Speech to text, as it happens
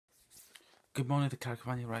Good morning, the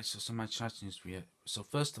Carcavani Right, so some Manchester United news for you. So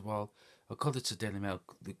first of all, according to Daily Mail,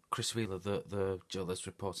 Chris Wheeler, the journalist,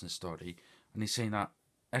 reporting the story, and he's saying that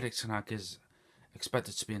Erik Ten Hag is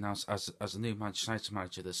expected to be announced as a new Manchester United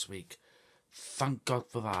manager this week. Thank God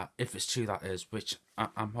for that, if it's true that is, which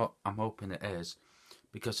I'm hoping it is,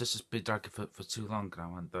 because this has been dragging for too long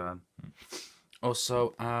now. And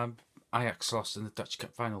also, Ajax lost in the Dutch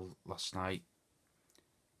Cup final last night,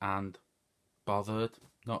 and bothered?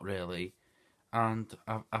 Not really. And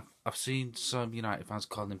I've seen some United fans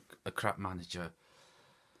calling him a crap manager.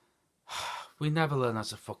 We never learn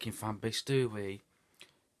as a fucking fan base, do we?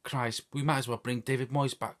 Christ, we might as well bring David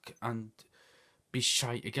Moyes back and be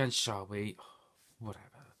shite again, shall we? Whatever.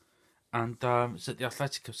 And so the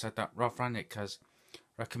Athletic have said that Ralph Rangnick has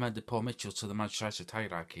recommended Paul Mitchell to the Manchester United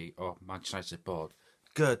hierarchy or Manchester United board.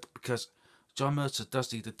 Good, because John Mercer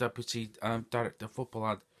does need a deputy director of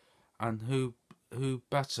football, and who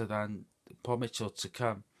better than Paul Mitchell to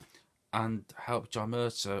come and help John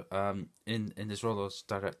Mercer in his role as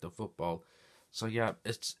director of football. So yeah,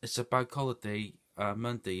 it's a bank holiday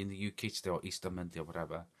Monday in the UK today, or Easter Monday or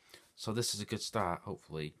whatever. So this is a good start.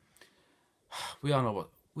 Hopefully, we all know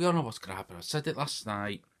what's going to happen. I said it last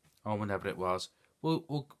night or whenever it was.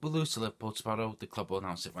 We'll lose to Liverpool tomorrow. The club will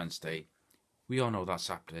announce it Wednesday. We all know that's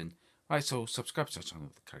happening. Right, so subscribe to our channel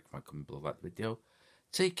with the correct comment below that video.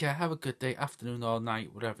 Take care, have a good day, afternoon or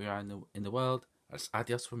night, wherever you are in the world. That's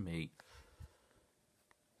adios from me.